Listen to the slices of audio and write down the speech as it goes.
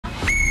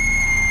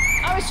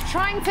was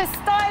trying to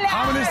style it.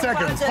 How many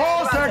seconds?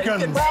 4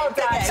 seconds. Well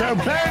done. So,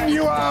 Ben,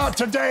 you are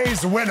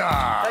today's winner.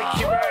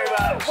 Thank you very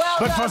much. Well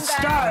But done, for Ben.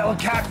 style,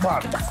 Cat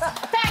won.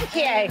 Thank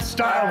you.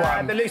 Style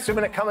won. The loose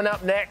women are coming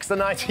up next, the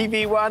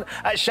ITV one.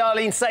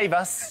 Charlene, save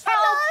us.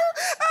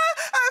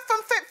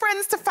 From fit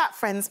friends to fat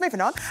friends.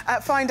 Moving on.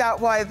 Find out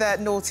why the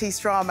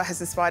noughties drama has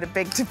inspired a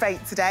big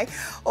debate today.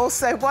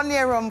 Also, 1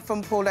 year on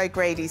from Paul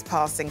O'Grady's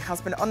passing,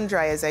 husband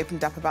Andre has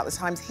opened up about the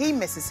times he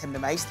misses him the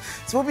most.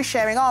 So we'll be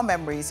sharing our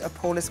memories of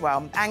Paul as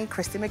well. And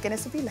Christy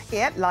McGuinness will be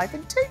here live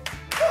in 2.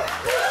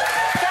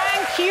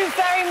 Thank you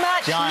very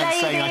much, Giant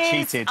ladies. saying I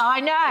cheated. I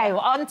know.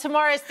 On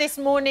tomorrow's This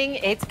Morning,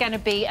 it's going to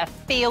be a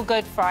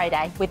feel-good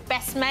Friday with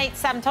best mate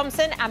Sam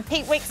Thompson and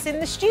Pete Wicks in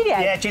the studio.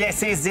 Yeah, Juliette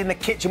Sears is in the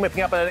kitchen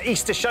whipping up an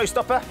Easter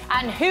showstopper.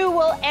 And who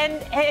will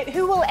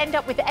end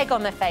up with the egg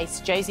on their face?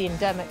 Josie and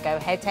Dermot go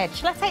head-to-head.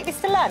 Shall I take this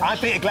to lunch? I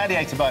beat a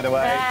gladiator, by the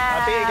way.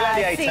 I beat a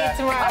gladiator. See you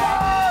tomorrow.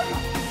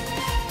 Come on!